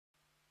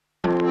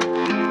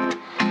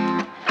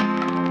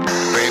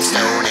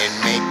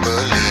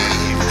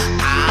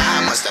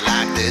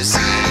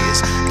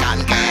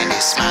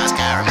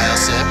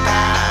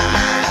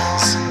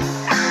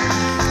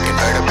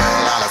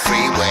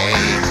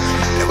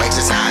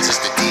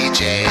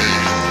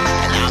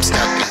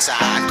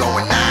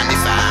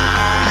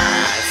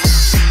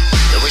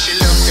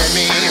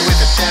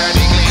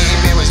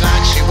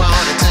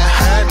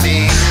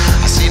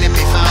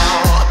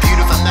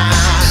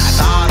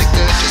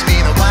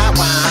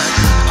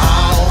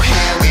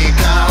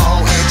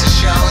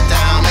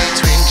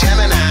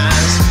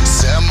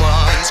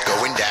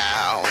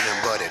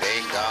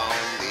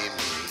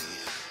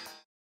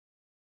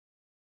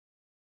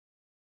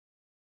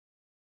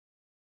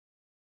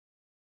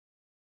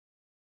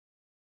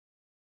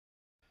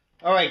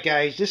All right,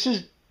 guys, this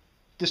is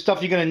the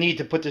stuff you're gonna need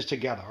to put this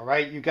together. All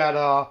right, you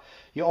got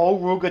your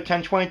old Ruger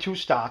 1022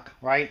 stock,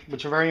 right,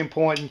 which are very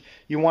important.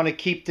 You want to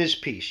keep this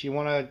piece. You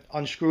want to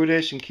unscrew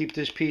this and keep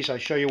this piece. I'll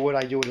show you what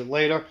I do with it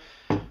later.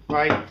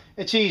 Right,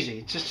 it's easy.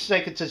 It's just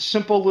like it's a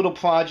simple little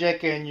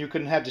project, and you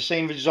can have the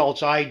same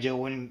results I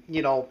do in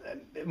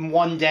in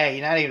one day,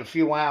 not even a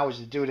few hours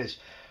to do this.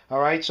 All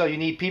right, so you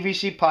need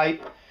PVC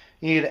pipe.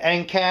 You need an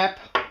end cap,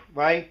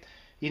 right?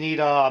 You need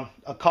a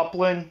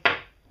coupling,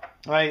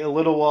 right? A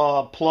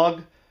little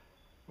plug,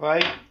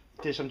 right?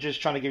 This I'm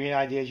just trying to give you an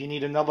idea. You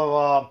need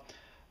another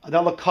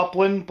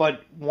coupling,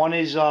 but one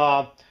is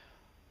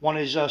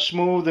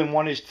smooth and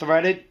one is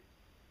threaded.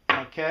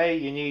 Okay,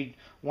 you need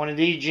one of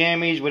these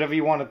jammies, whatever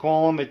you want to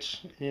call them.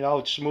 It's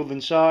smooth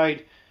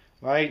inside,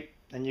 right?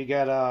 And you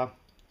got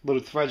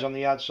little threads on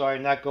the outside,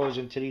 and that goes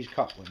into these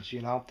couplings.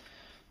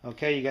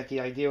 Okay, you got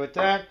the idea with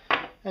that.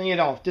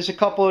 And there's a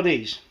couple of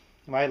these,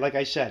 right? Like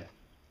I said,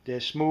 they're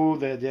smooth.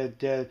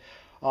 They're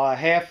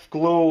half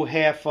glue,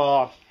 half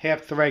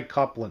thread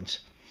couplings.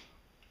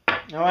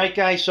 All right,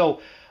 guys.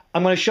 So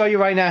I'm going to show you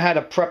right now how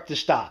to prep the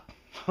stock.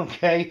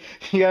 Okay,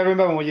 you gotta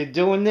remember when you're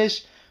doing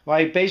this,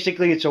 right?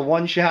 Basically, it's a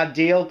one-shot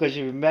deal because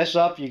if you mess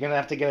up, you're gonna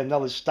have to get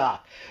another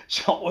stock.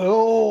 So,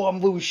 oh, I'm a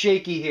little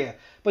shaky here,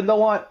 but you know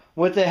what?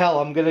 What the hell?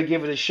 I'm gonna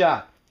give it a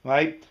shot,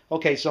 right?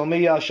 Okay, so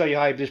I'll show you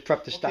how I just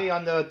prep the stock. Okay,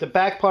 on the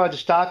back part of the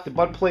stock, the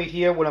butt plate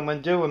here, what I'm gonna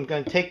do, I'm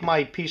gonna take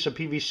my piece of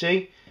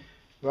PVC,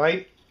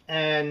 right,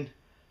 and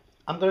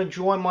I'm going to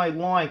draw my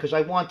line because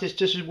I want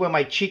this is where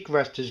my cheek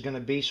rest is going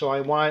to be, so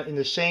I want it in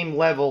the same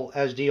level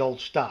as the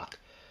old stock.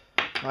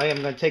 I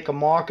am going to take a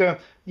marker.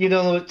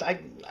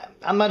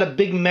 I'm not a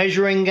big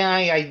measuring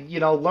guy. I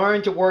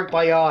learn to work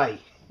by eye.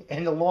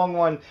 And the long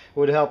one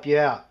would help you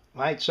out.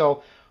 Right?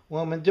 So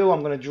what I'm going to do,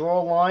 I'm going to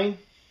draw a line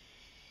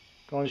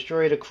going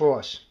straight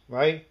across.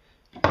 Right?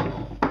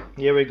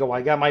 Here we go.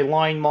 I got my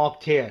line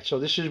marked here. So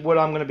this is what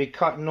I'm going to be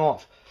cutting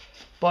off.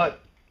 But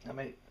let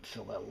me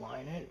fill that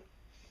line in.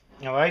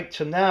 All right?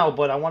 So now,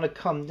 but I want to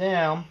come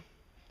down.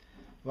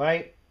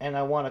 Right? And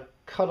I want to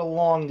cut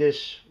along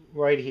this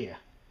right here.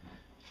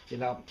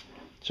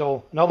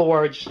 So in other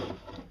words,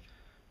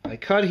 I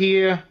cut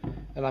here,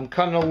 and I'm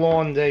cutting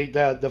along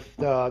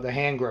the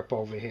hand grip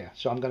over here.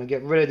 So I'm going to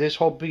get rid of this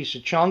whole piece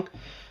of chunk,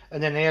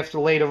 and then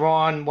later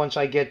on, once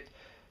I get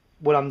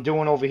what I'm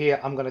doing over here,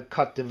 I'm going to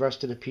cut the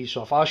rest of the piece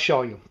off. I'll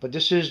show you. But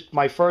this is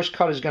my first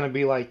cut is going to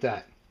be like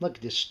that. Look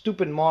at this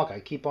stupid mark. I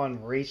keep on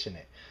erasing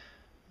it.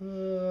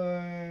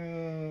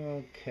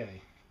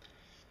 Okay.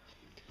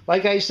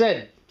 Like I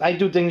said, I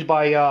do things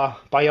by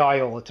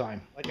eye all the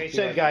time. Like I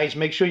said, guys,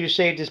 make sure you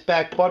save this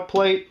back butt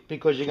plate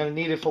because you're going to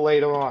need it for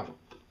later on.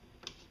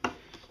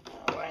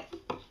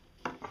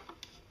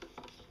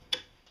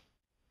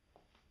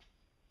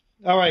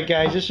 Alright,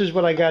 guys, this is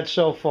what I got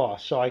so far.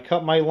 So I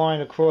cut my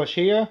line across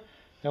here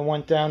and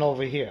went down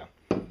over here.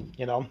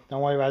 Don't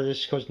worry about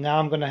this because now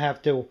I'm going to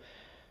have to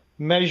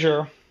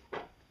measure.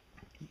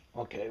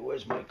 Okay,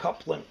 where's my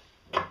coupling?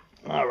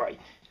 Alright.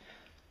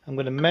 I'm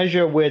going to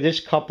measure where this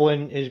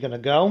coupling is going to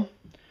go,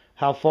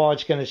 how far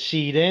it's going to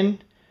seat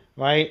in,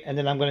 right? And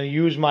then I'm going to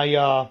use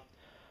my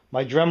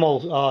my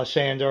Dremel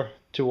sander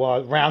to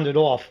round it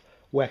off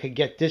where I could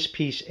get this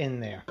piece in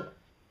there.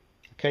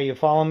 Okay, you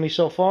following me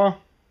so far?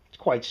 It's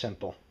quite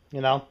simple,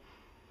 Blah,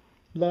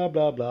 blah,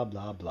 blah,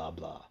 blah, blah,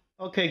 blah.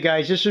 Okay,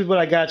 guys, this is what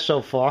I got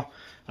so far.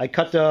 I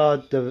cut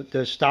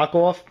the stock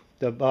off,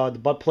 the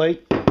butt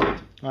plate,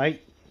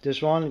 right?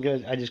 This one,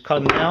 I just cut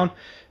them down,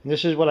 and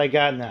this is what I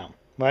got now.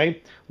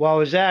 Right? While I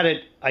was at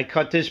it, I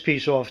cut this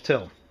piece off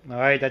too. All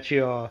right, that's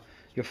your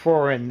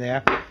forend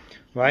there,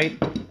 right?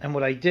 And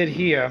what I did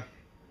here,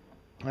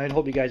 I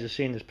hope you guys are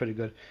seeing this pretty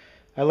good.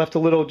 I left a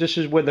little. This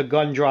is where the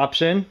gun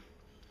drops in,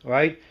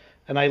 right?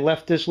 And I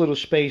left this little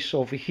space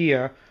over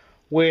here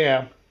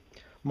where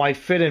my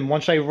fitting.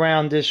 Once I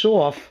round this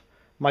off,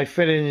 my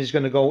fitting is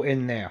going to go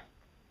in there.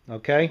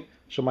 Okay,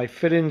 so my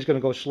fitting is going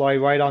to go slide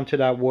right onto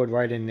that wood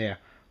right in there.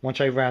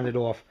 Once I round it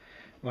off,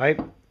 right?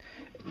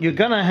 You're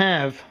gonna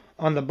have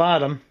on the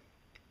bottom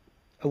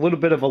a little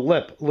bit of a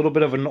lip, a little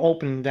bit of an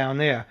opening down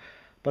there,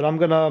 but I'm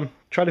gonna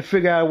try to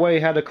figure out a way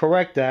how to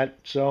correct that,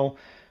 so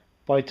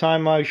by the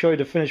time I show you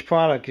the finished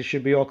product it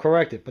should be all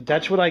corrected. But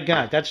that's what I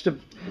got. That's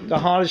the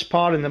hardest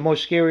part and the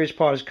most scariest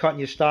part is cutting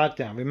your stock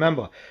down.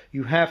 Remember,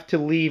 you have to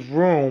leave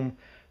room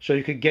so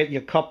you could get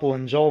your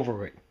couplings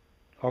over it,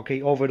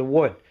 okay, over the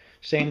wood.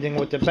 Same thing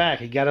with the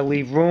back. You got to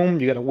leave room,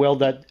 you got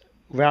to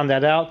round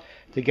that out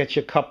to get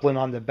your coupling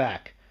on the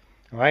back.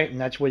 All right,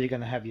 and that's where you're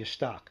going to have your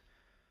stock.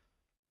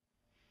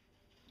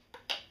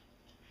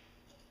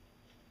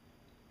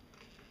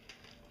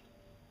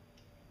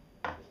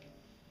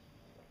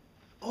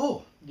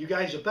 Oh, you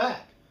guys are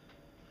back.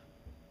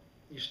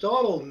 You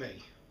startled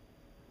me.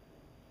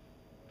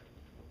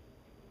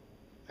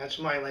 That's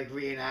my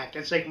reenact.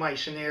 That's like my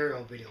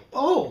scenario video.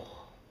 Oh,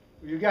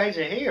 you guys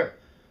are here.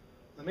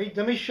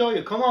 Let me show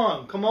you. Come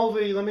on, come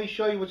over here. Let me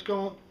show you what's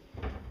going.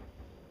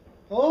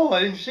 Oh,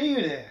 I didn't see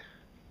you there.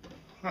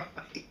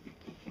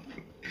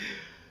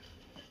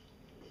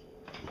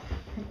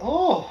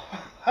 Oh,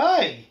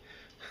 hi.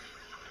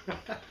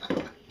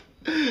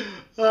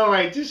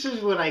 right, this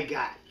is what I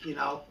got, you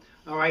know.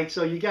 All right,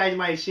 so you guys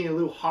might have seen a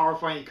little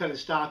horrifying, you cut the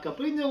stock up,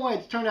 but you know what?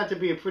 It turned out to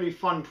be a pretty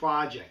fun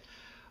project.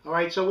 All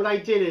right, so what I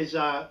did is,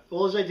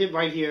 all I did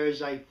right here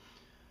is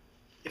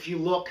if you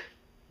look,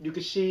 you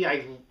can see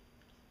I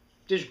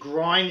just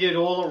grinded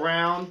all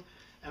around,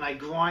 and I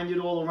grinded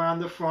all around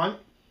the front,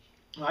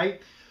 right?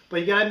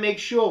 But you gotta make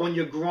sure when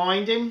you're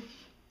grinding,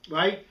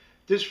 right,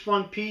 this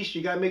front piece,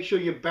 you gotta make sure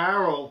your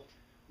barrel,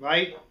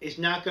 right, is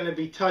not gonna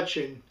be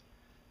touching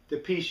the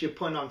piece you're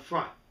putting on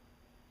front.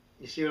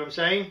 You see what I'm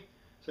saying?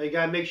 So you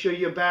got to make sure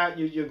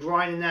you're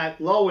grinding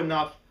that low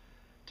enough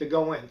to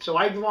go in. So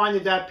I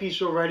grinded that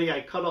piece already.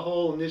 I cut a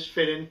hole in this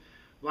fitting,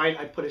 right?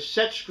 I put a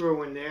set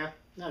screw in there.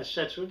 Not a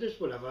set screw,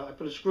 just whatever. I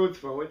put a screw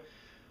through it,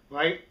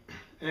 right?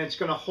 And it's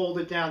going to hold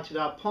it down to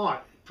that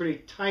part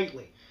pretty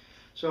tightly.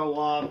 So,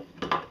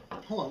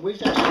 hold on. Where's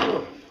that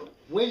screw?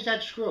 Where's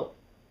that screw?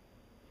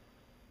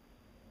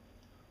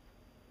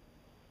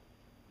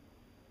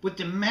 With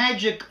the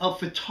magic of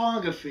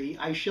photography,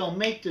 I shall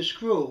make the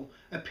screw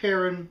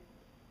appear in,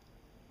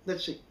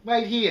 let's see,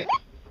 right here.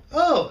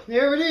 Oh,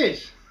 there it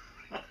is.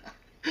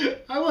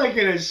 I'm like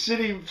in a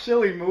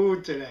silly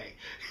mood today.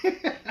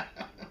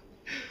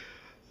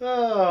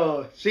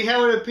 Oh, see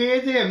how it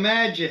appeared there?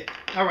 Magic.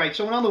 All right,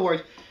 so in other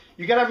words,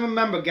 you got to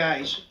remember,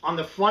 guys, on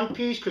the front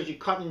piece, because you're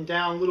cutting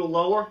down a little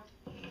lower,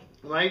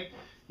 right?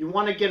 You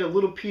want to get a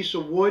little piece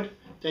of wood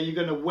that you're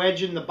going to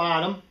wedge in the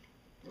bottom,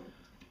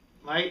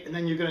 right? And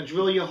then you're going to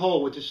drill your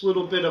hole with this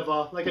little bit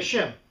of like a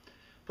shim.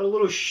 Put a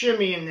little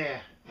shimmy in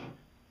there.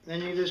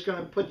 Then you're just going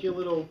to put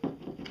your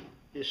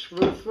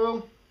screw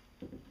through.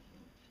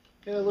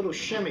 Get a little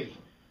shimmy.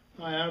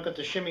 All right, I don't got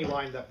the shimmy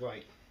lined up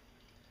right.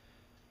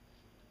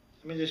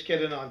 Let me just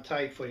get it on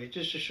tight for you,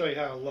 just to show you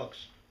how it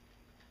looks.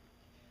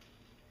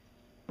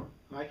 All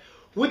right.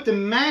 With the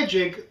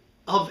magic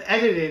of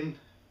editing,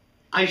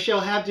 I shall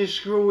have this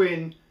screw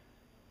in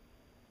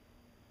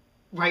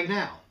right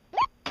now.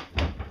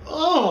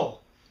 Oh,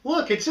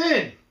 look, it's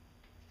in.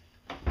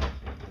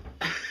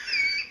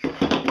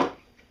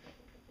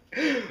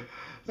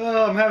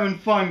 Oh, I'm having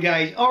fun,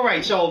 guys. All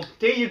right, so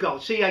there you go.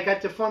 See, I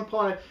got the front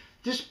part.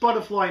 This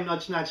butterfly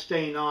nut's not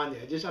staying on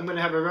there. I'm going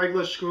to have a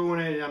regular screw in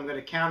it, and I'm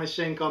going to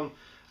countersink them.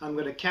 I'm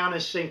going to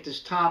countersink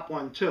this top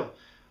one too,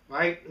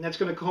 right? And that's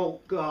going to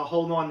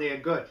hold on there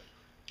good.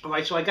 All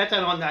right, so I got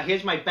that on now.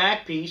 Here's my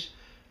back piece,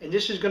 and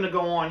this is going to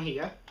go on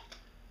here.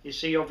 You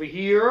see over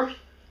here,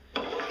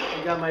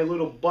 I got my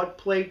little butt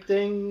plate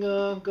thing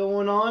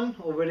going on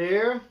over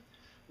there,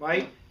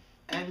 right?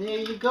 And there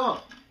you go.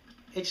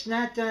 It's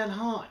not that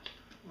hard,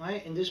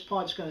 right? And this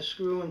part's going to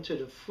screw into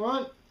the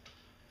front.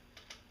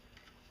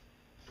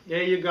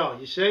 There you go,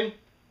 you see?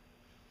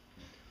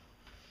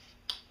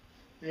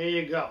 There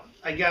you go.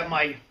 I got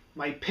my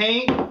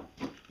paint,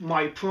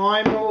 my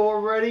primer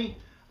already.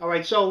 All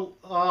right, so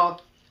I'm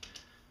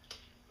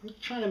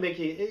trying to make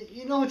it,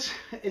 you know,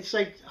 it's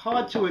like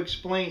hard to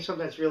explain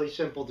something that's really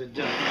simple to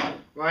do,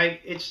 right?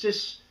 It's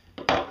just,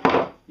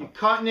 you're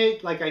cutting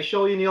it like I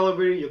showed you in the other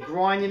video, you're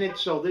grinding it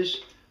so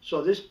this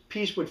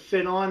piece would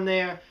fit on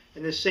there,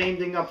 and the same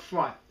thing up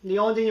front. The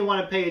only thing you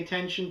want to pay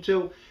attention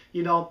to,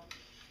 you know,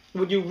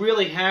 what you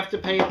really have to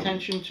pay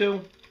attention to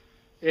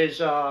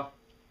is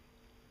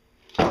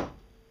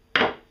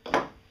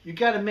you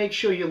got to make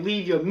sure you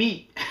leave your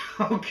meat,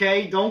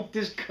 okay? Don't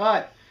just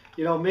cut.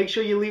 You know, make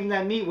sure you're leaving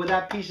that meat where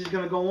that piece is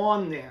going to go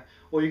on there,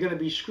 or you're going to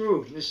be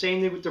screwed. And the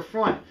same thing with the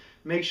front.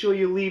 Make sure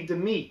you leave the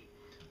meat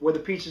where the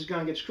piece is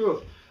going to get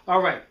screwed.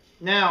 All right,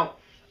 now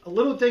a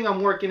little thing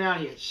I'm working out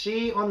here.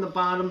 See on the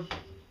bottom,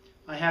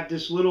 I have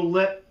this little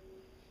lip,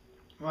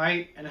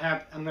 right? And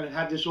I'm going to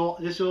have this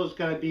is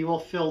going to be all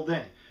filled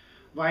in,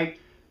 right?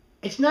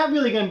 It's not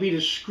really going to be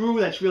the screw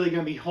that's really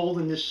going to be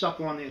holding this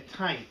sucker on there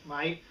tight,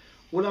 right?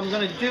 What I'm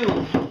going to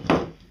do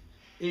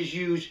is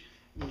use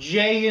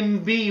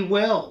J&B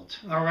Weld,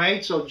 all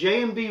right? So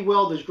J&B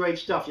Weld is great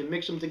stuff. You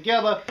mix them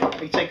together,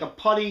 you take a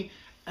putty,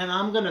 and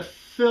I'm going to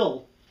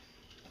fill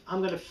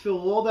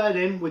all that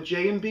in with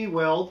J&B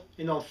Weld,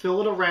 you know,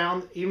 fill it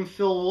around, even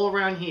fill all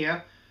around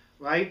here,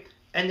 right?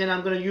 And then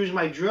I'm going to use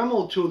my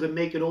Dremel tool to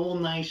make it all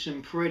nice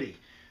and pretty,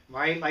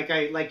 right?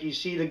 Like you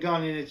see the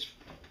gun in its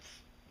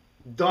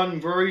done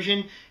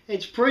version.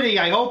 It's pretty.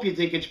 I hope you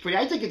think it's pretty.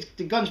 I think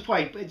the gun's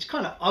probably, it's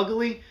kind of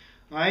ugly,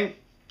 right?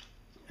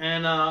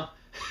 And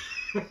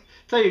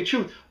tell you the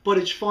truth, but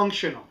it's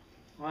functional,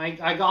 right?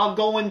 I'll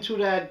go into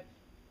that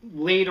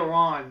later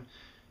on.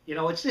 You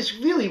know, it's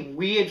really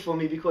weird for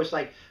me because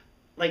like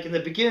in the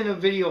beginning of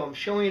the video, I'm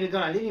showing you the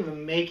gun. I didn't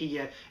even make it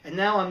yet, and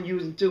now I'm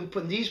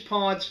putting these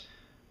parts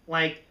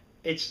like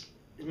it's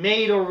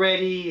made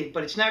already,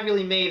 but it's not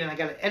really made, and I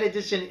got to edit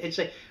this in. It's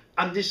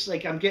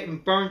like I'm getting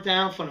burnt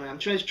down from it. I'm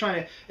just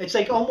trying to. It's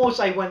like almost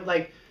I went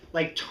like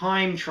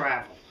time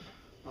travel.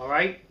 All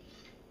right.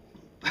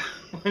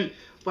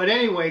 But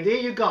anyway, there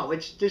you go.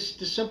 It's the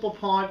simple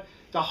part.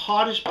 The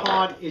hardest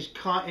part is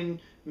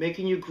cutting,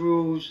 making your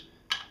grooves,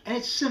 and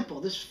it's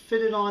simple. Just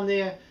fit it on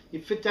there.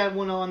 You fit that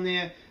one on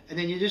there, and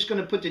then you're just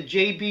going to put the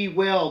JB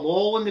Weld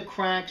all in the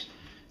cracks,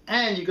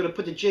 and you're going to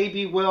put the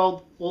JB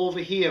Weld all over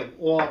here,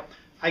 or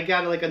I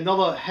got like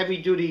another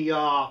heavy duty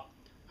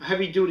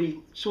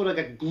sort of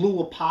like a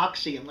glue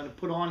epoxy I'm going to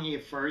put on here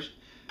first,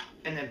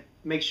 and then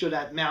make sure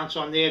that mounts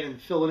on there,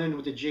 and fill it in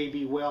with the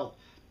JB Weld.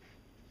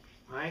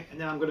 Right, and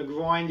then I'm going to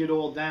grind it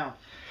all down.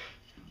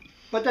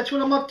 But that's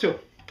what I'm up to.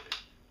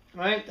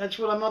 Right, that's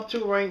what I'm up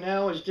to right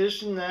now, is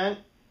this and that.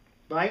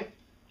 Right,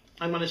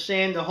 I'm going to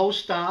sand the whole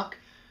stock.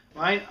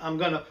 Right, I'm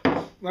going to,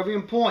 very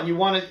important, you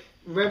want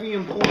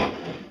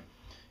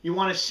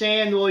to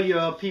sand all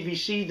your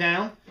PVC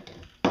down,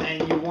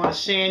 and you want to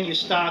sand your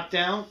stock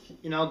down,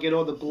 you know, get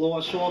all the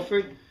gloss off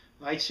it,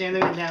 right, sand it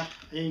down, and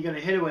then you're going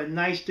to hit it with a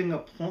nice thing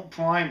of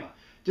primer.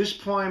 This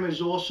primer is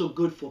also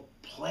good for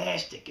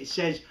plastic. It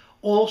says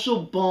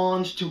also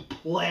bonds to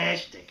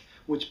plastic,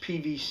 which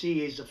PVC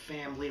is a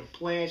family of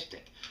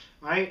plastic,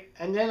 right?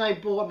 And then I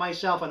bought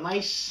myself a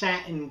nice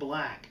satin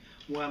black,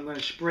 where I'm going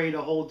to spray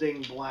the whole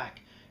thing black.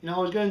 You know, I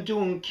was going to do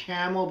it in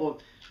camel,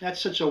 but that's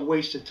such a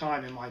waste of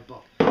time in my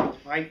book,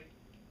 right?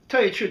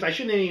 Tell you the truth, I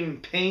shouldn't have even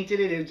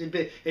painted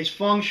it. It's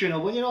functional,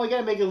 but you know, I got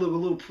to make it look a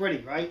little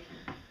pretty, right?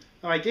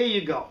 All right, there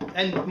you go.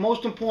 And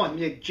most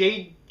important,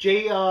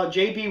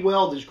 JB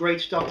Weld is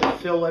great stuff to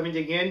fill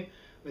everything in.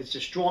 It's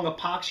a strong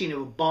epoxy, and it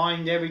will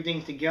bind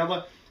everything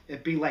together.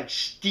 It'd be like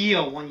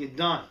steel when you're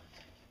done.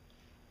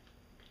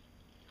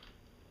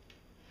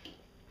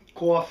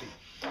 Coffee.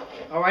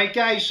 All right,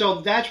 guys, so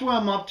that's what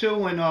I'm up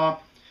to, and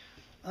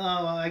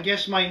I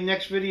guess my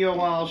next video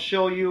I'll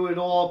show you it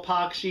all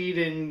epoxied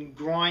and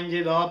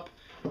grinded up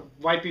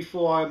right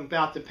before I'm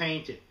about to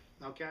paint it,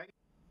 okay?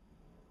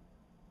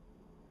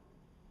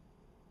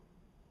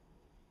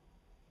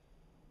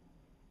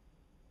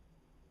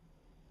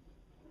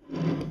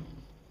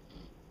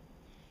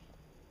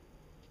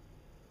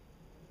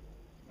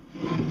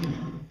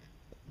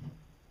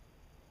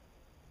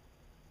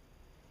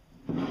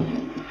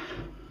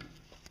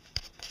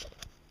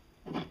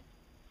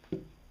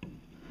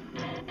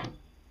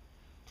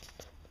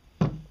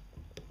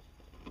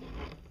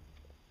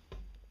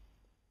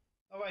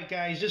 Alright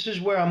guys, this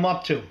is where I'm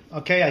up to.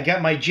 Okay, I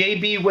got my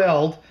JB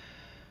Weld.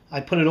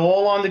 I put it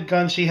all on the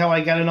gun. See how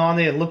I got it on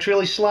there? It looks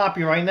really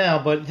sloppy right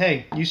now, but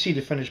hey, you see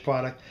the finished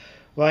product,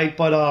 right?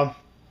 But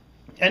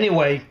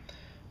anyway,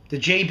 the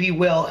JB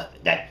Weld,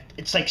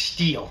 it's like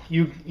steel.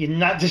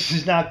 This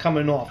is not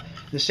coming off.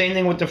 The same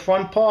thing with the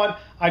front part.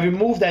 I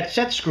removed that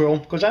set screw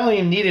because I don't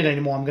even need it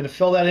anymore. I'm going to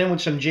fill that in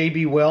with some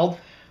JB Weld,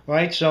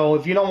 right? So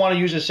if you don't want to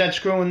use a set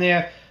screw in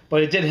there,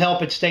 but it did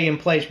help it stay in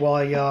place while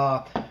I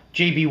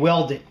JB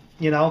Welded it.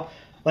 You know,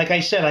 like I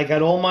said, I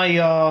got all my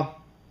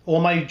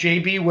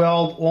JB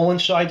Weld all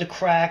inside the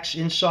cracks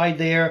inside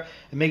there,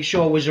 and make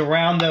sure it was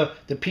around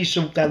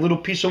that little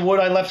piece of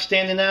wood I left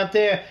standing out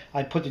there.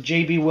 I put the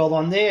JB Weld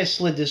on there,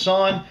 slid this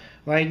on.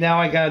 Right now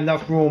I got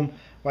enough room,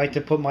 right,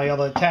 to put my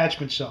other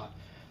attachments on.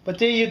 But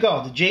there you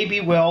go, the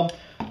JB Weld,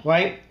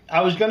 right?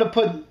 I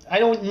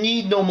don't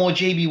need no more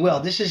JB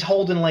Weld. This is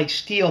holding like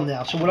steel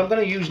now. So what I'm going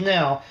to use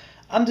now,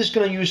 I'm just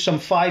going to use some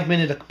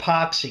 5-minute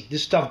epoxy.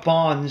 This stuff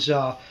bonds.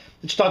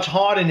 It starts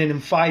hardening in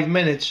 5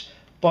 minutes,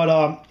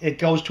 but it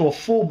goes to a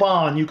full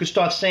bond. You can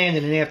start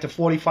sanding it after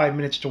 45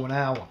 minutes to an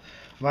hour,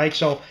 right?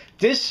 So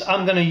this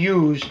I'm going to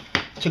use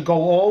to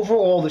go over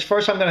all this.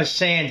 First I'm going to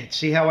sand it.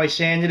 See how I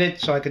sanded it?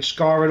 So I could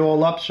scar it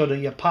all up so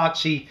the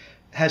epoxy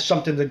has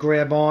something to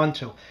grab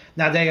onto.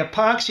 Now the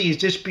epoxy is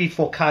just be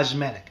for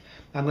cosmetic.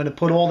 I'm going to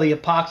put all the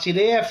epoxy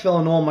there, fill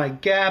in all my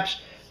gaps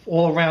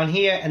all around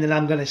here, and then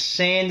I'm going to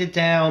sand it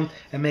down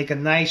and make a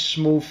nice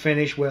smooth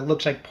finish where it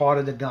looks like part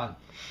of the gun.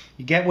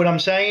 You get what I'm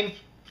saying?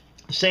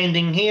 Same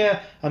thing here.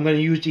 I'm going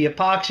to use the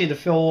epoxy to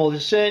fill all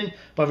this in,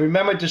 but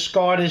remember to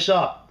scar this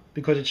up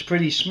because it's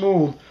pretty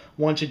smooth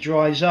once it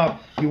dries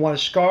up. You want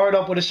to scar it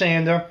up with a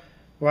sander,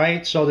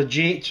 right? So this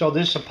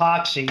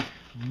epoxy,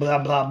 blah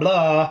blah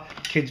blah,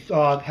 could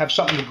have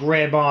something to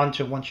grab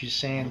onto once you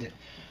sand it.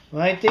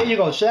 Right, there you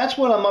go. So that's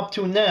what I'm up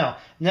to now.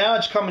 Now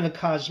it's coming to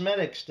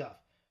cosmetic stuff.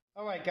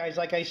 Alright guys,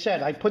 like I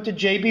said, I put the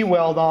JB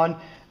Weld on,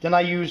 then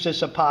I use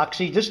this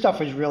epoxy. This stuff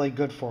is really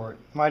good for it,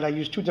 right? I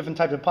use 2 different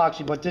types of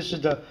epoxy, but this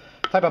is the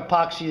type of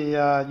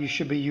epoxy you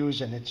should be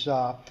using. It's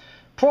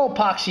Pro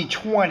Epoxy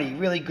 20,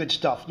 really good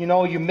stuff. You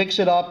know, you mix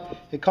it up,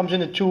 it comes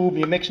in a tube,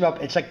 you mix it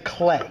up, it's like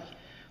clay.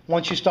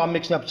 Once you start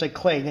mixing up, it's like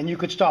clay. Then you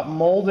could start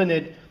molding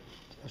it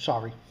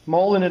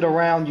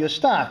around your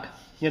stock,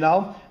 you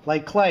know,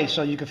 like clay,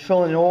 so you can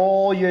fill in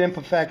all your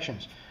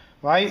imperfections,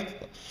 right?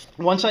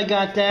 Once I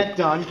got that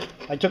done,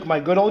 I took my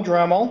good old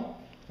Dremel,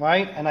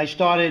 right, and I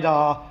started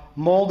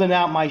molding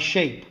out my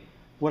shape,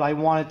 what I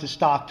wanted the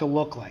stock to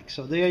look like.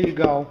 So there you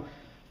go,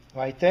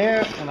 right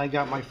there, and I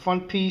got my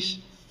front piece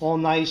all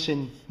nice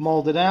and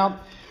molded out.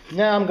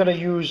 Now I'm going to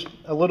use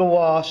a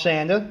little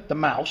sander, the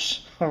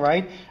mouse, all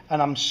right,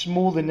 and I'm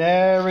smoothing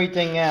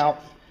everything out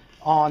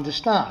on the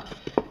stock.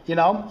 You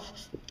know,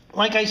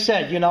 like I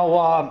said, you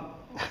know,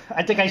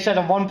 I think I said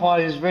in one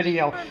part of this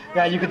video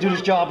that you could do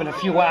this job in a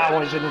few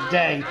hours in a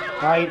day,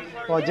 right?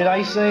 Or did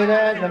I say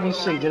that? Let me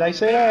see. Did I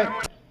say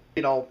that?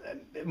 You know,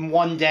 in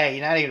one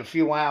day, not even a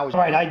few hours.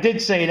 Right, I did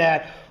say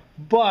that.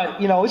 But,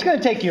 you know, it's going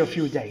to take you a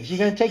few days. You're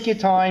going to take your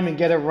time and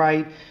get it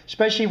right,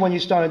 especially when you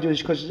start to do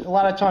this, because a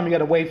lot of time you got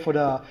to wait for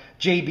the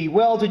JB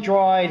Well to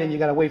dry, and you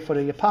got to wait for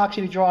the epoxy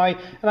to dry.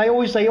 And they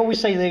always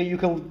say that you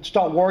can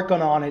start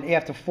working on it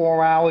after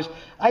 4 hours.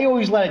 I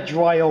always let it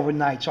dry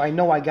overnight, so I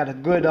know I got a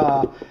good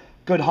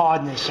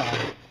hardness on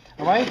it.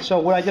 All right, so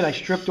what I did, I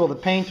stripped all the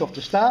paint off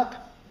the stock.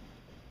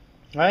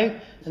 Right,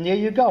 and there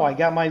you go. I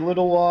got my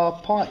little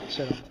pot.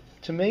 So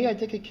to me, I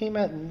think it came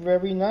out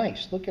very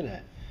nice. Look at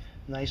that.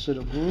 Nice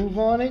little groove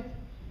on it,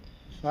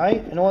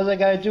 right? And all I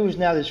got to do is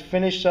now just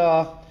finish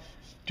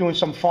doing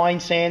some fine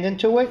sand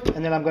into it,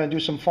 and then I'm going to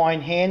do some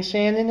fine hand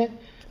sand in it,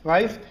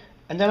 right?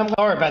 And then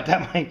sorry about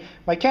that,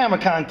 my camera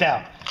conked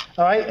out,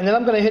 all right? And then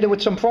I'm going to hit it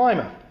with some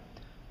primer,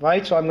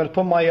 right? So I'm going to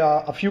put my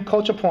a few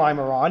coats of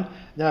primer on,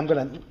 then I'm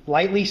going to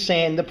lightly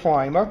sand the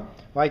primer,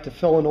 right, to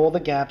fill in all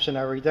the gaps and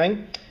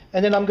everything.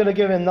 And then I'm going to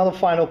give it another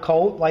final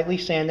coat, lightly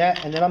sand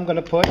that, and then I'm going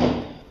to put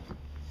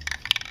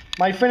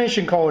my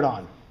finishing coat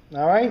on.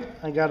 All right,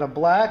 I got a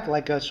black,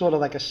 sort of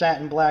like a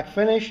satin black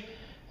finish,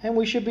 and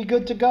we should be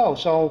good to go.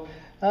 So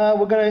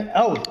we're gonna,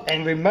 oh,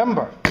 and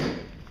remember,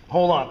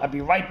 hold on, I'll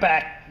be right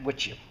back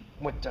with you,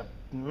 with the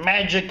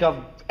magic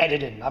of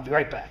editing. I'll be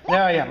right back.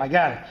 There I am, I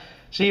got it.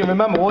 See,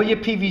 remember, all your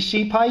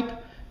PVC pipe,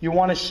 you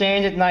want to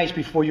sand it nice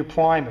before you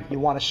prime it. You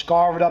want to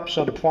scar it up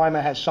so the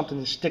primer has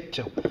something to stick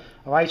to.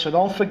 All right, so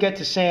don't forget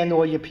to sand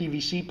all your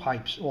PVC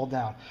pipes all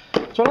down.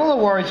 So in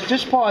other words,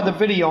 this part of the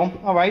video,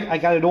 all right, I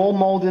got it all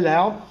molded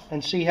out,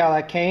 and see how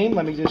that came.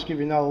 Let me just give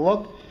you another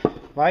look,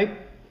 right?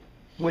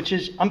 Which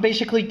is, I'm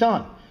basically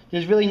done.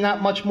 There's really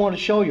not much more to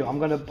show you. I'm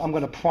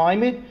gonna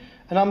prime it,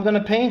 and I'm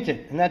gonna paint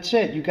it, and that's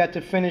it. You got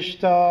the finished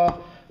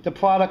the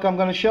product I'm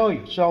gonna show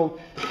you. So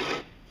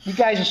you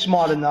guys are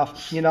smart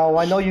enough, you know.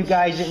 I know you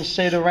guys didn't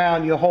sit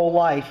around your whole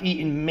life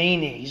eating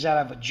mayonnaise out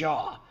of a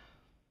jar.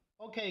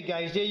 Okay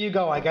guys, there you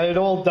go. I got it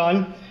all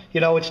done.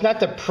 You know, it's not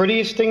the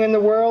prettiest thing in the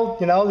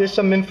world. You know, there's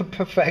some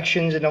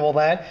imperfections and all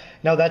that.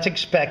 No, that's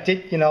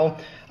expected. You know,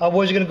 I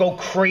wasn't going to go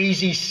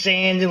crazy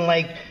sanding.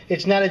 Like,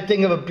 it's not a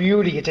thing of a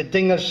beauty. It's a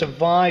thing of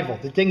survival.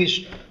 The thing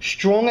is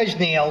strong as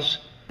nails,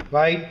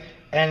 right?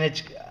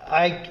 And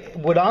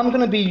what I'm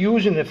going to be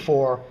using it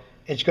for,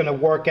 it's going to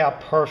work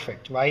out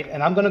perfect, right?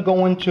 And I'm going to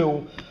go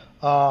into,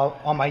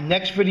 on my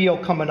next video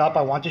coming up,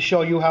 I want to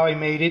show you how I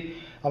made it.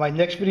 On my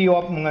next video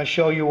up, I'm going to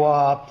show you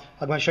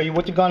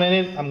with the gun in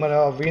it. I'm going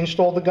to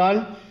reinstall the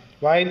gun,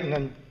 right? And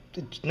then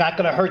it's not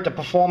going to hurt the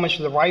performance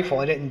of the rifle.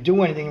 I didn't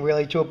do anything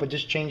really to it, but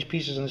just change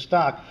pieces in the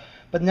stock.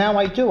 But now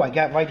I do. I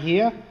got right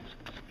here,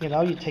 you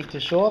know, you take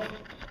this off.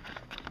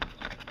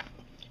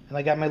 And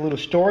I got my little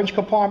storage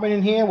compartment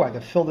in here where I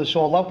can fill this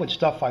all up with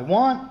stuff I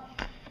want.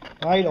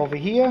 Right over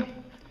here.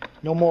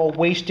 No more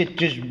wasted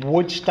just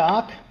wood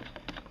stock.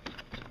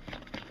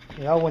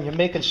 You know, when you're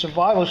making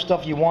survival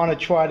stuff, you want to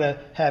try to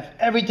have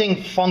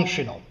everything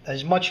functional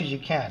as much as you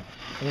can.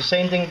 And the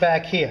same thing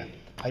back here.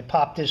 I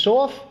pop this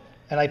off,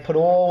 and I put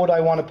all what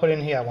I want to put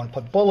in here. I want to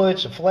put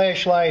bullets, a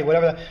flashlight,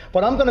 whatever.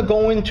 But I'm going to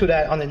go into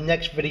that on the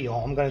next video.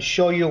 I'm going to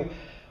show you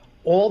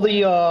all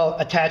the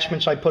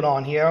attachments I put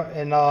on here,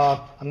 and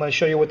I'm going to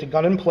show you with the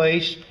gun in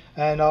place,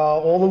 and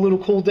all the little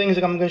cool things.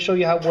 And I'm going to show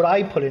you what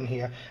I put in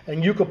here.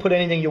 And you could put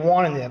anything you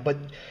want in there. But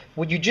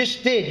what you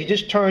just did, you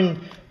just turned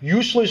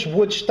useless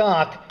wood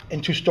stock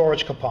into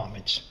storage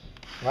compartments,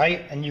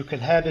 right? And you could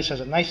have this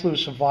as a nice little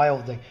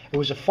survival thing. It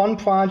was a fun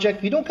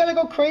project. You don't gotta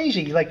go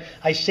crazy. Like,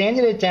 I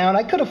sanded it down.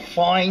 I could have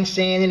fine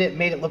sanded it,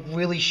 made it look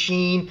really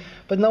sheen,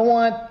 but you know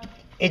what?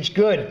 It's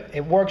good.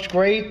 It works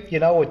great. You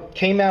know, it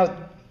came out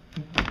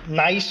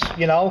nice.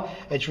 You know,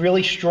 it's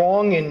really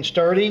strong and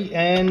sturdy,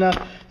 and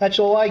that's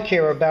all I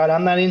care about.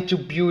 I'm not into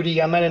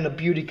beauty. I'm not in a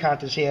beauty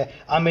contest here.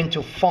 I'm into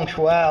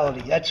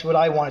functionality. That's what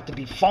I want it to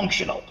be,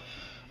 functional.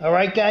 All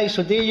right, guys,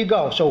 so there you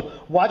go. So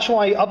watch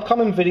my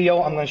upcoming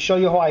video. I'm going to show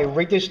you how I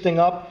rig this thing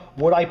up,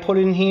 what I put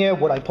in here,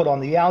 what I put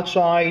on the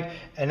outside,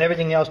 and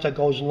everything else that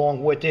goes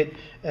along with it.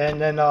 And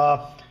then,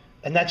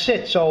 and that's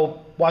it.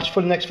 So watch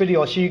for the next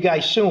video. I'll see you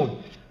guys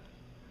soon.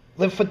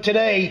 Live for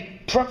today,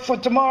 prep for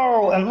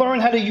tomorrow, and learn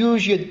how to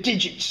use your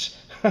digits.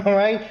 All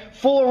right?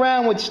 Fool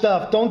around with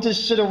stuff. Don't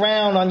just sit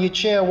around on your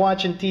chair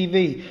watching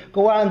TV.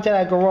 Go out into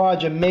that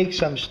garage and make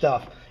some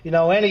stuff. You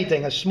know,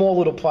 anything, a small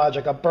little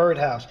project, a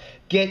birdhouse.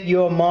 Get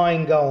your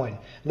mind going.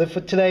 Live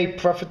for today,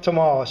 prep for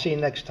tomorrow. See you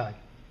next time.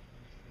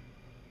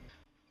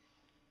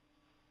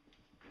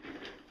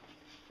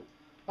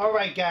 All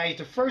right, guys,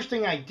 the first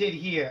thing I did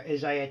here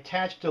is I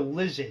attached a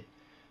lizard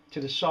to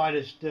the side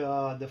of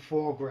the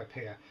foregrip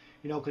here.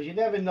 You know, because you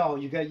never know.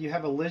 You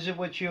have a lizard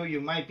with you.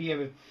 You might be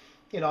able,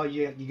 you know,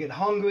 you get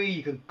hungry.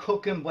 You can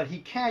cook him, but he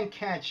can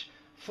catch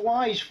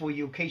flies for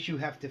you in case you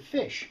have to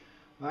fish.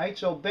 All right,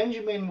 so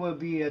Benjamin will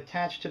be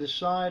attached to the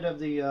side of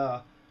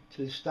the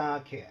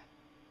stock here.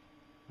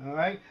 All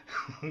right,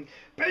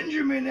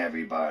 Benjamin,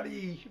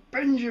 everybody,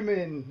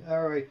 Benjamin.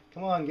 All right,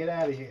 come on, get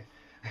out of here.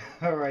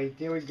 All right,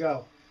 there we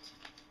go.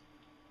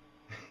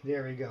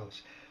 There he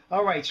goes.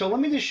 All right, so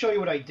let me just show you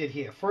what I did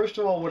here. First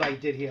of all, what I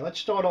did here. Let's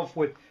start off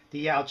with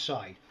the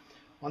outside.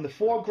 On the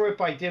foregrip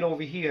I did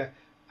over here,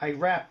 I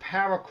wrapped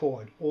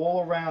paracord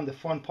all around the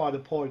front part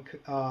of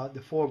the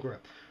foregrip,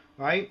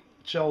 right?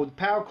 So the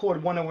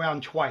paracord went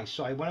around twice.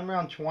 So I went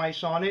around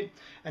twice on it,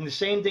 and the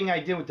same thing I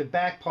did with the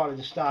back part of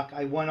the stock,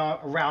 I went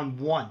around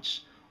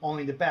once,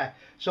 only the back.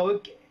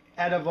 So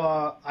out of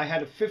I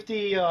had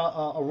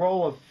a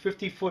roll of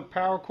 50-foot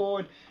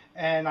paracord,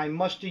 and I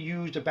must have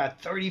used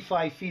about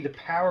 35 feet of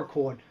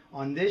paracord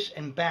on this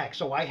and back.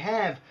 So I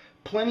have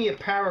plenty of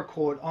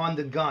paracord on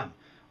the gun,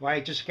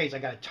 right? Just in case I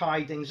got to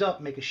tie things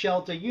up, make a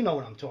shelter. You know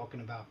what I'm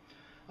talking about.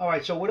 All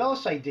right, so what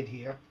else I did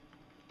here,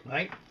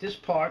 right? This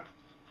part,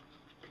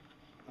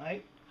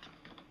 right?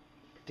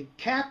 The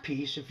cap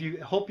piece,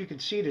 hope you can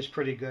see this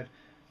pretty good.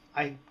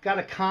 I got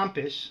a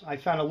compass. I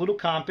found a little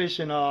compass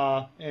in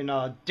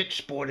Dick's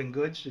Sporting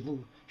Goods. A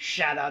little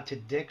shout out to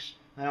Dick's.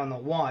 I don't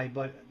know why,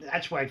 but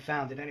that's where I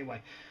found it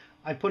anyway.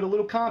 I put a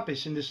little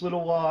compass in this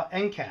little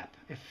end cap.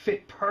 It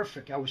fit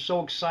perfect. I was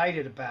so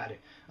excited about it.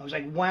 I was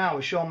like, wow. I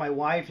was showing my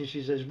wife, and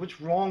she says,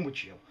 what's wrong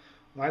with you?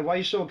 Right? Why are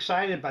you so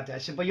excited about that? I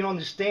said, but you don't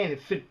understand.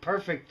 It fit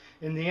perfect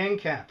in the end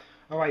cap.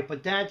 All right,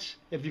 but that's,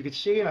 if you could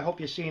see it, I hope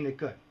you're seeing it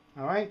good.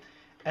 All right?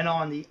 And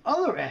on the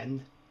other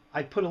end,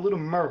 I put a little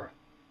mirror,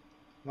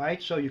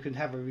 right? So you can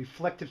have a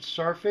reflective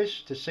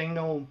surface to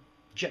signal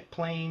jet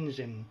planes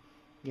and,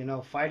 you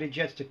know, fighter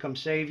jets to come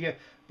save you.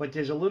 But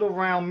there's a little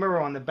round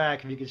mirror on the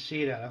back, if you can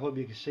see that. I hope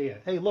you can see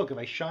it. Hey, look, if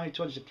I shine it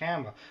towards the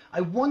camera,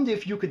 I wonder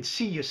if you could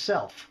see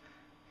yourself.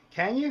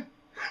 Can you?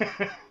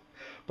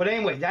 But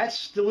anyway,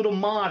 that's the little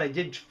mod I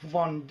did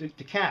on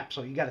the cap.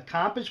 So you got a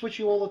compass with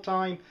you all the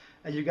time,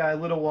 and you got a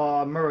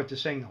little mirror to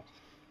signal.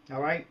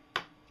 All right?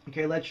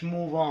 Okay, let's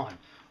move on.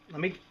 Let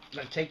me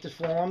take this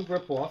forearm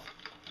grip off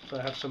so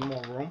I have some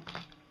more room.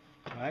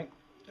 All right?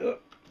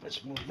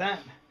 Let's move that.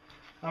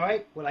 All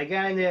right, what I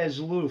got in there is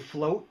a little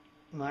float,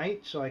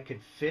 right, so I could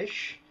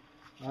fish,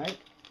 right,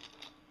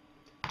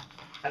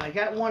 and I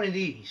got one of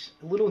these,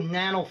 a little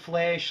nano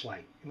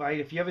flashlight, right,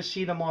 if you ever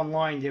see them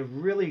online, they're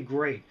really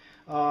great.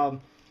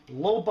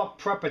 Lowbuck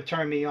Prepper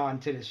turned me on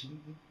to this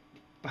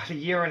about a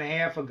year and a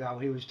half ago.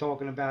 He was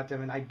talking about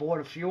them, and I bought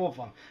a few of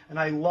them, and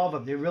I love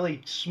them. They're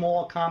really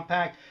small,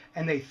 compact,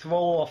 and they throw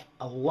off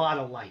a lot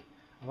of light,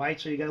 all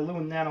right, so you got a little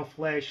nano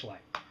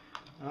flashlight,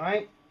 all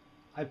right.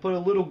 I put a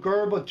little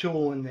Gerber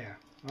tool in there.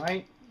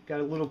 Right, got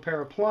a little pair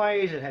of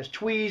pliers. It has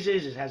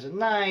tweezers. It has a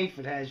knife.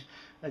 It has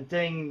a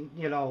thing,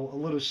 you know, a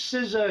little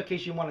scissor in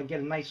case you want to get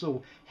a nice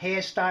little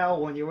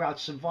hairstyle when you're out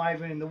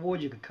surviving in the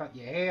woods. You can cut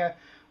your hair.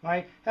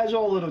 Right, has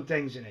all little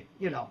things in it.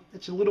 You know,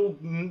 it's a little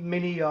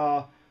mini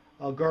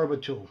Gerber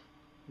tool.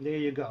 There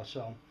you go.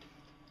 So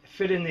it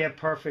fit in there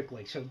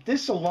perfectly. So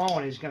this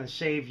alone is going to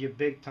save you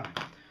big time.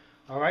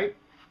 All right.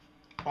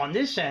 On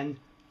this end,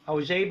 I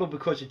was able,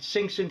 because it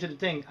sinks into the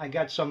thing, I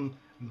got some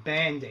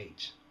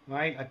Band-Aids.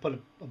 Right, I put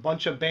a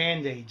bunch of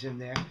Band-Aids in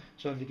there,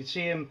 so if you can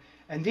see them.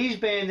 And these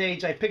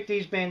Band-Aids, I picked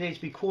these Band-Aids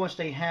because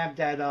they have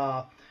that,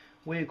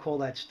 what do you call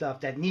that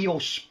stuff, that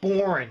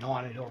neosporin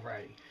on it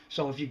already.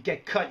 So if you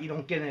get cut, you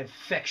don't get an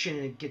infection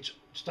and it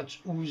starts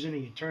oozing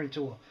and you turn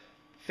into a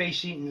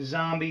face-eating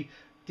zombie.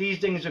 These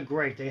things are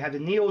great. They have the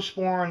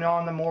neosporin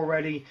on them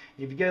already.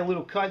 If you get a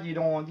little cut, you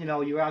don't want, you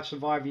know, you're out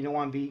surviving, you don't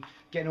want to be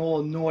getting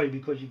all annoyed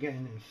because you're getting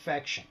an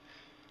infection.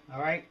 All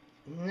right,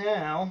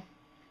 now,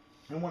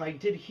 and what I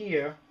did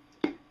here,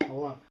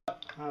 hold on.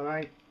 All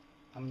right,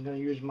 I'm going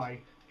to use my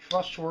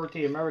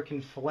trustworthy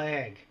American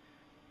flag.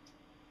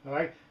 All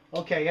right,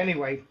 okay,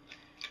 anyway,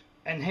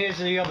 and here's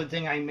the other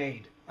thing I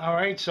made. All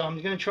right, so I'm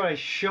going to try to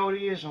show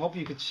you this. I hope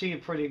you can see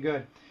it pretty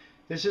good.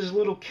 This is a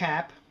little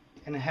cap,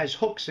 and it has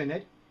hooks in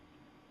it.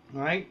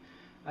 All right,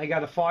 I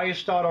got a fire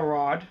starter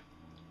rod,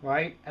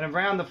 right, and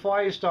around the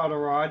fire starter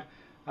rod,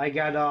 I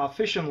got a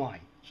fishing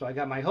line. So I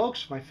got my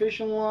hooks, my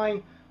fishing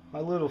line,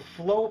 my little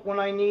float when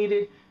I need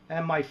it,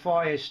 and my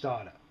fire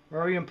starter.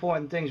 Very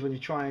important things when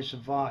you're trying to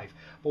survive.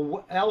 But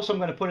what else I'm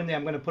going to put in there,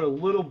 I'm going to put a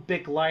little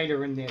Bic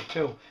lighter in there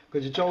too,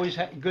 because it's always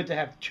good to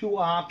have two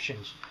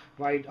options,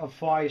 right, of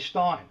fire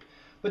starting.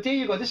 But there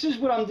you go. This is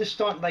what I'm just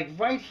starting, like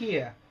right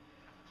here.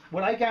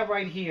 What I got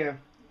right here,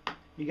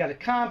 you got a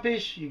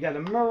compass, you got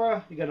a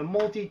mirror, you got a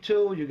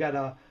multi-tool, you got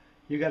a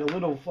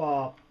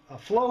little a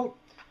float,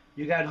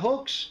 you got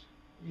hooks,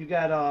 you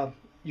got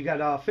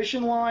a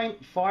fishing line,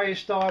 fire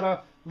starter,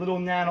 little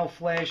nano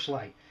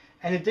flashlight.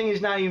 And the thing is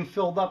not even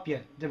filled up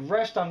yet. The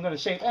rest I'm going to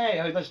save.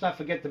 Hey, let's not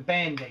forget the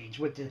Band-Aids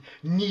with the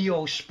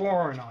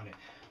neosporin on it,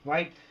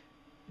 right?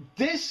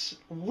 This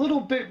little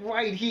bit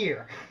right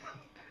here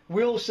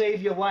will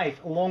save your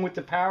life, along with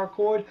the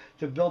paracord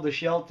to build a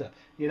shelter.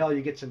 You know,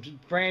 you get some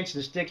branches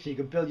and sticks, and you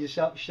can build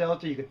yourself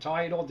shelter. You can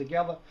tie it all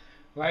together,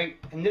 right?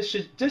 And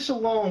this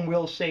alone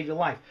will save your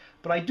life.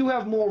 But I do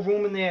have more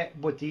room in there,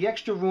 but the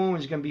extra room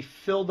is going to be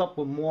filled up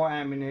with more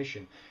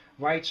ammunition,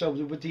 right? So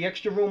with the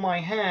extra room I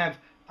have,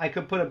 I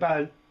could put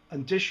about an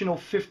additional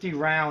 50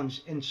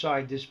 rounds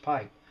inside this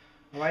pipe.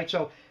 All right,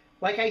 so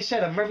like I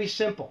said, I'm very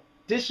simple.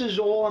 This is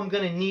all I'm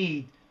going to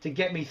need to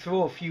get me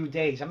through a few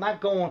days. I'm not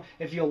going,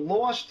 if you're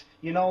lost,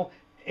 you know,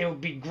 it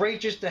would be great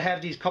just to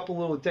have these couple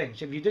little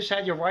things. If you just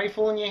had your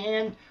rifle in your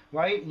hand,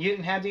 right, and you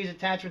didn't have these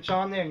attachments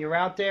on there, and you're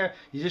out there,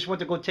 you just want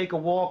to go take a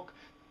walk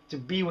to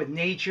be with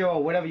nature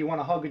or whatever, you want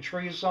to hug a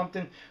tree or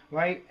something,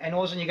 right, and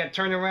all of a sudden you got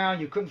turned around,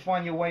 you couldn't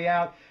find your way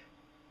out,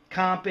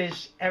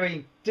 compass,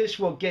 everything, this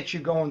will get you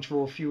going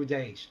for a few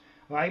days,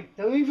 right,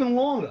 or even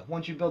longer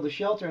once you build a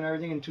shelter and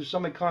everything until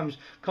somebody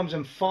comes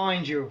and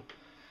finds you,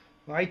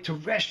 right, to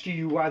rescue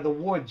you out of the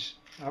woods,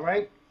 all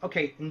right.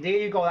 Okay, and there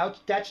you go.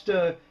 That's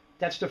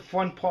the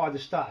front part of the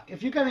stock.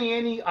 If you got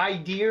any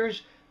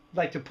ideas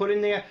like to put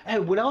in there, hey,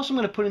 what else I'm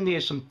going to put in there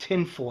is some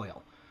tin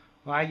foil.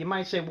 All right, you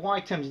might say, why,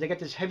 Tim? They got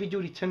this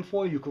heavy-duty tin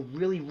foil you could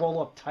really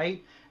roll up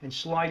tight and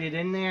slide it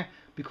in there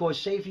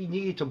because, say, if you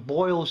needed to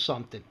boil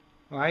something,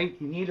 right?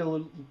 You need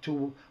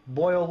to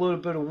boil a little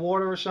bit of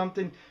water or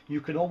something.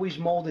 You could always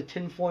mold the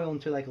tin foil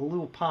into like a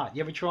little pot.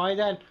 You ever try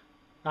that?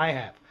 I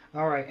have.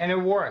 All right, and it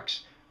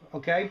works.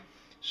 Okay,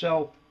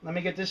 so let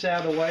me get this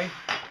out of the way.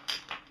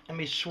 Let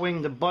me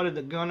swing the butt of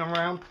the gun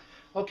around.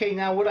 Okay,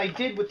 now what I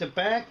did with the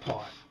back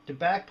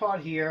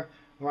part here,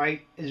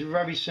 right, is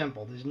very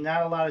simple. There's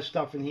not a lot of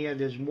stuff in here.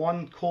 There's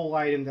one cool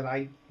item that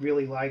I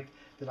really liked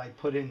that I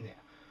put in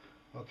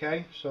there.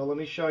 Okay, so let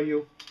me show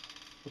you.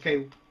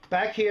 Okay,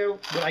 back here,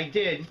 what I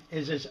did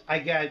is I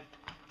got,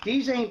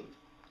 these ain't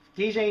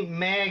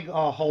mag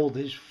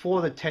holders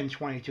for the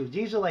 1022.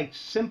 These are like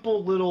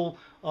simple little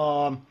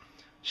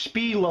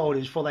speed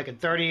loaders for like a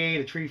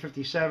 38, a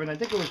 357. I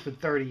think it was for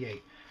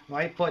 38.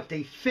 Right, but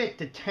they fit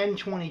the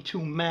 1022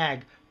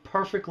 mag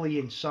perfectly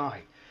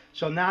inside.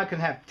 So now I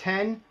can have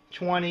 10,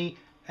 20,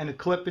 and a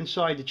clip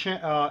inside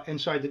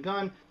the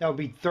gun. That would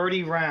be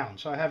 30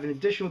 rounds. So I have an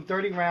additional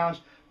 30 rounds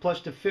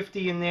plus the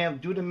 50 in there.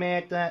 Do the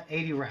math, that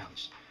 80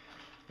 rounds.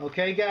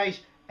 Okay,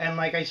 guys, and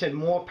like I said,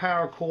 more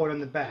power cord on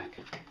the back.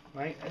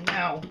 Right, and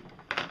now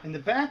in the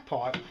back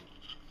part,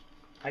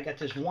 I got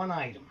this one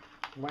item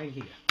right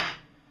here.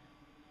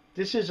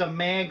 This is a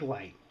mag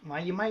light. Now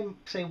you might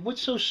say,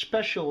 what's so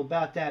special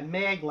about that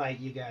mag light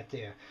you got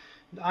there?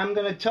 I'm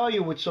going to tell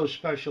you what's so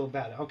special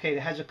about it. Okay,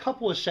 it has a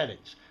couple of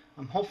settings.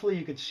 Hopefully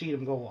you can see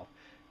them go up.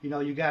 You know,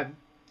 you got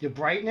your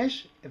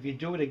brightness. If you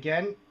do it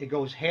again, it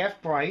goes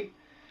half bright.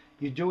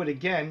 You do it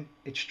again,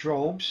 it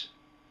strobes,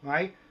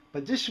 right?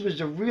 But this was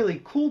the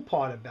really cool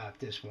part about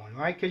this one,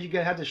 right? Because you got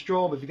to have the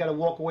strobe. If you got to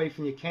walk away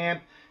from your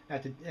camp,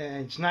 and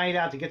it's night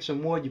out to get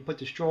some wood, you put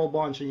the strobe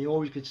on so you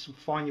always could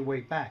find your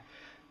way back.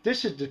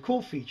 This is the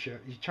cool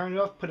feature. You turn it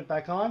off, put it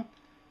back on.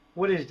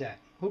 What is that?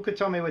 Who could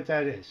tell me what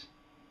that is?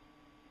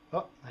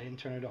 Oh, I didn't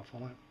turn it off.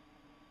 Hold on.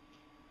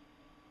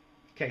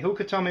 Okay, who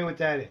could tell me what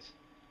that is?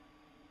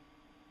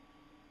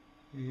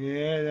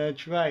 Yeah,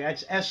 that's right.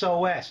 That's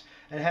SOS.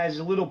 It has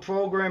a little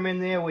program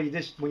in there where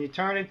when you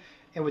turn it,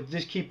 it would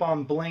just keep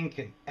on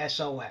blinking.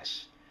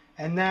 SOS.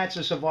 And that's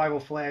a survival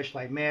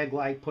flashlight. Mag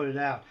light, put it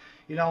out.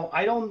 You know,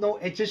 I don't know.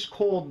 It's just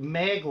called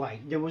mag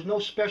light. There was no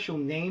special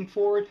name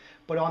for it,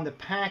 but on the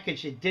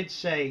package it did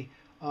say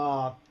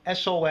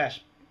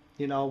SOS.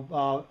 You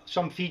know,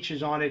 some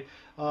features on it: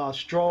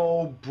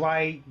 strobe,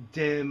 bright,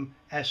 dim,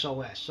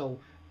 SOS. So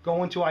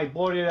I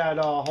bought it at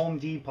Home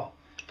Depot.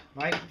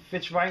 Right,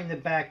 fits right in the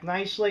back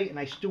nicely, and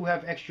I still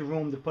have extra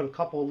room to put a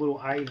couple of little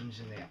items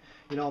in there.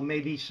 You know,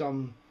 maybe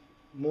some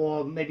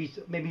more, maybe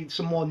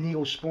some more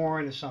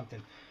Neosporin or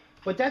something.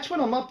 But that's what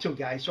I'm up to,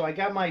 guys. So I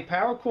got my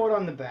power cord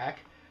on the back.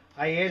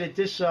 I added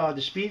this, the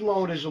speed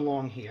loaders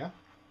along here.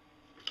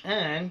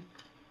 And,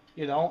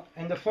 you know,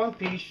 and the front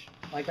piece,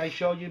 like I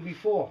showed you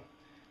before.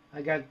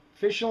 I got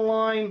fishing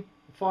line,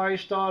 fire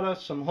starter,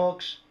 some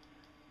hooks,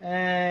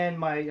 and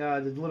my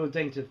the little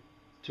thing to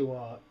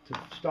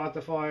start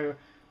the fire.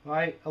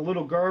 Right, a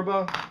little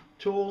Gerber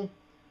tool,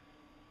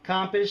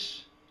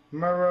 compass,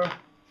 mirror,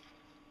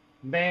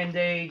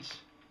 band-aids,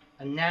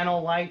 a nano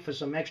light for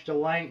some extra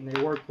light, and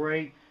they work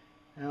great,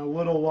 and a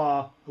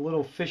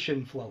little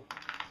fishing float.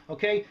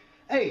 Okay,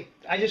 hey,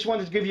 I just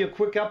wanted to give you a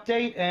quick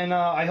update, and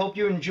I hope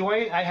you enjoy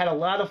it. I had a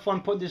lot of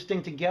fun putting this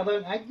thing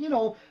together. I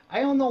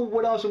don't know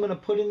what else I'm going to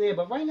put in there,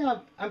 but right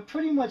now I'm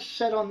pretty much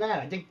set on that.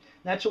 I think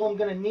that's all I'm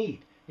going to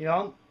need. You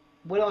know,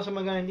 what else am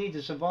I going to need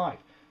to survive?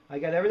 I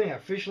got everything. I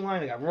got fishing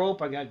line, I got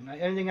rope, I got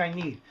everything I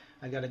need.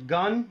 I got a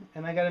gun,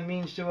 and I got a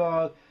means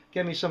to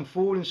get me some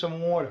food and some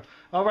water.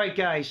 All right,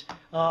 guys.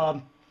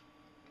 Live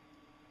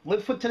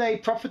for today,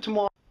 prep for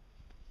tomorrow.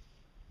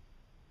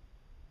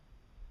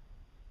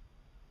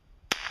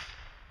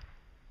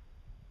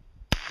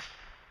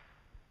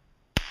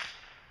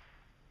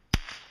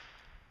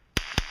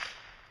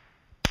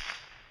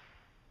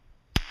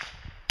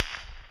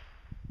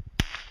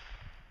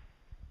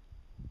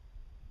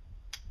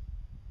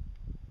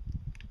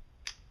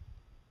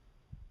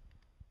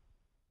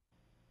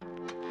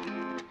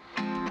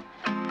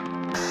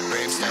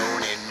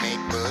 Brimstone and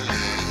make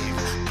believe.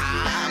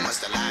 I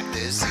must have liked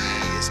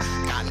disease.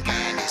 Cotton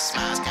candy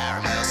smile.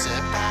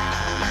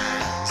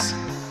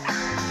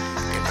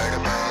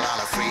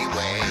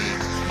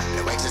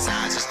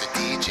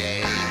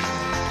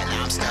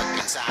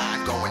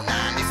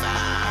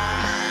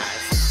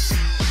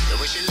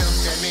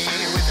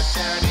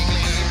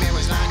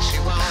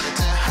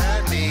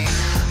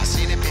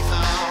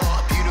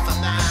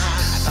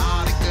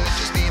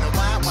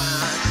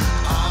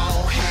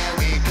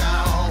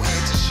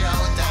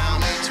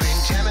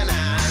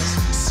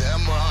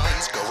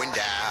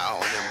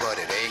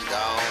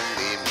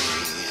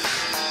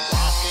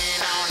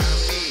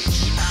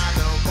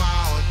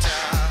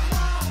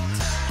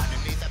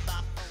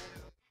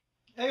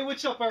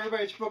 up,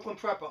 everybody? It's Brooklyn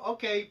Prepper.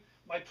 Okay,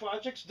 my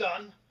project's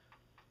done.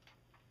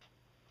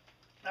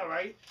 All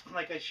right,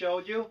 like I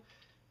showed you.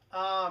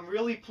 I'm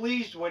really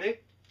pleased with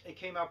it. It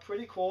came out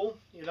pretty cool.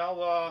 You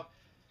know,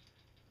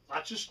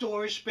 lots of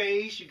storage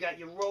space. You got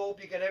your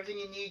rope. You got everything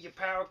you need. Your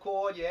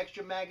paracord. Your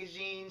extra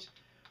magazines.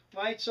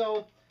 Right.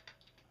 So,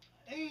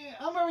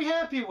 I'm very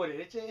happy with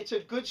it. It's a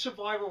good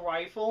survival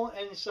rifle,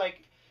 and it's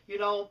like, you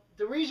know,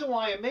 the reason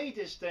why I made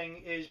this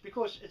thing is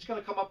because it's going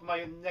to come up in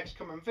my next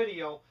coming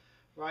video,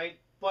 right?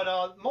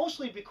 But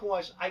mostly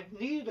because I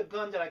needed a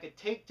gun that I could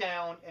take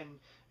down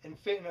and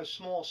fit in a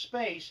small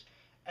space,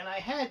 and I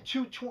had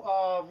two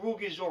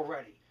Rugers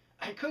already.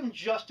 I couldn't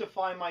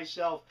justify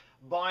myself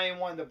buying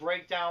one of the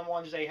breakdown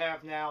ones they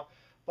have now,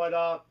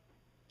 but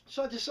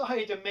so I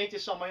decided to make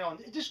this on my own.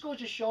 It just goes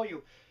to show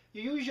you,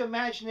 you use your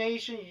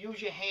imagination, you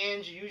use your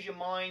hands, you use your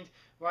mind,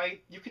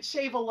 right? You could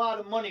save a lot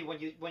of money when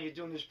you're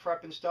doing this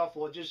prep and stuff,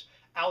 or just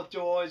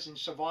outdoors and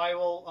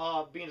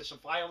survival, being a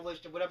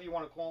survivalist or whatever you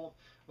want to call them,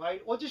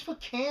 right? Or just for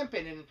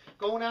camping and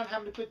going out and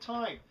having a good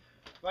time,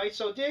 right?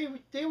 So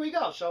there we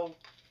go. So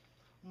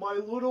my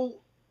little,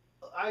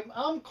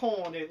 I'm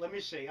calling it, let me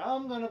see,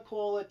 I'm going to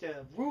call it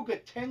the Ruger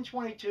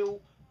 1022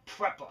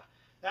 Prepper.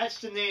 That's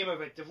the name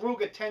of it, the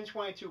Ruger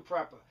 1022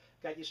 Prepper.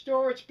 Got your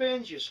storage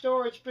bins,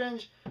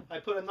 I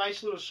put a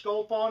nice little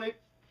scope on it,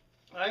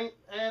 right?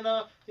 And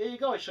there you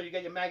go. So you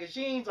got your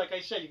magazines, like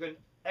I said, you got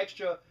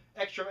extra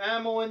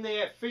ammo in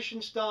there,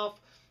 fishing stuff,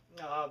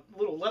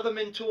 little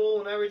Leatherman tool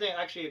and everything,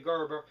 actually a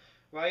Gerber,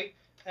 right?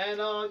 And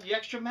the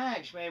extra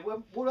mags, man.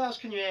 What else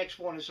can you ask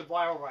for in a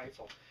survival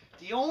rifle?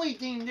 The only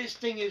thing this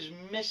thing is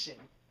missing,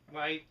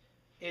 right,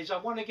 is I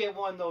want to get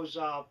one of those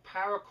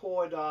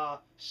paracord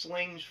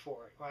slings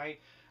for it, right?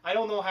 I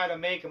don't know how to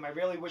make them. I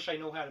really wish I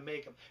knew how to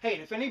make them. Hey,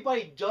 and if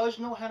anybody does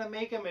know how to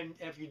make them, and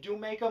if you do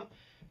make them,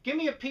 give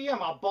me a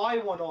PM. I'll buy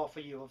one off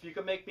of you. If you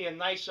can make me a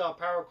nice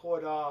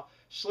paracord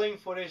sling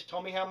for this,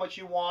 tell me how much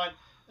you want,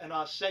 and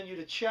I'll send you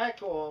the check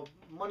or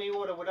money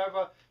order,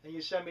 whatever, and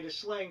you send me the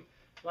sling,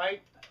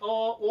 right?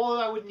 All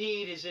I would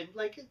need is it's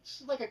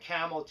like a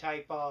camo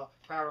type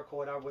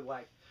paracord I would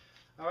like.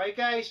 All right,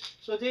 guys.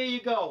 So there you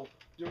go.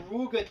 The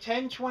Ruger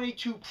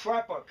 1022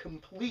 Prepper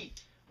complete.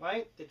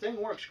 Right? The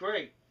thing works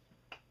great.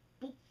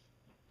 Boop.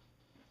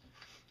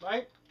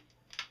 Right?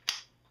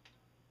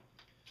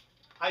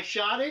 I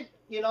shot it.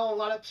 You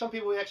know, some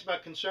people ask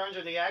about concerns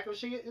of the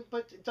accuracy,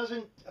 but it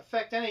doesn't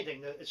affect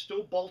anything. It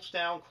still bolts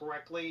down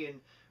correctly,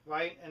 and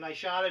right. And I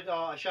shot it.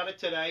 I shot it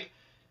today,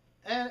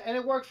 and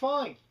it worked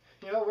fine.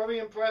 You know, very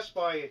impressed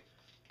by it.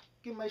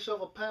 Give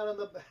myself a pat on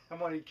the back.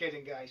 I'm only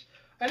kidding, guys.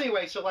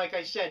 Anyway, so like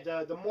I said,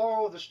 the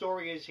moral of the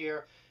story is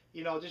here,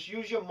 you know, just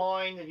use your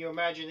mind and your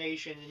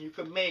imagination, and you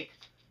can make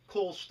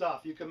cool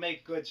stuff. You can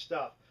make good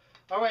stuff.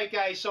 All right,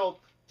 guys, so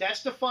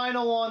that's the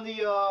final on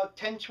the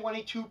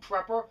 1022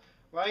 Prepper,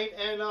 right?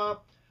 And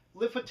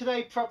live for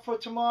today, prep for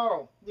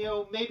tomorrow. You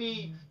know,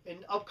 maybe in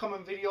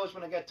upcoming videos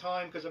when I get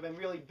time, because I've been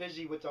really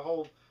busy with the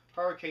whole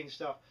hurricane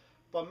stuff.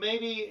 But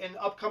maybe in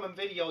upcoming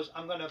videos,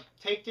 I'm going to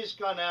take this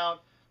gun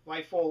out,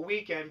 right, for a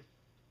weekend,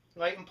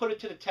 right, and put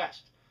it to the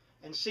test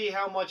and see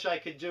how much I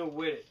could do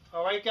with it.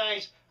 All right,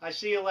 guys? I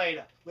see you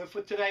later. Live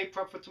for today,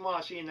 prep for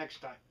tomorrow. See you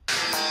next time.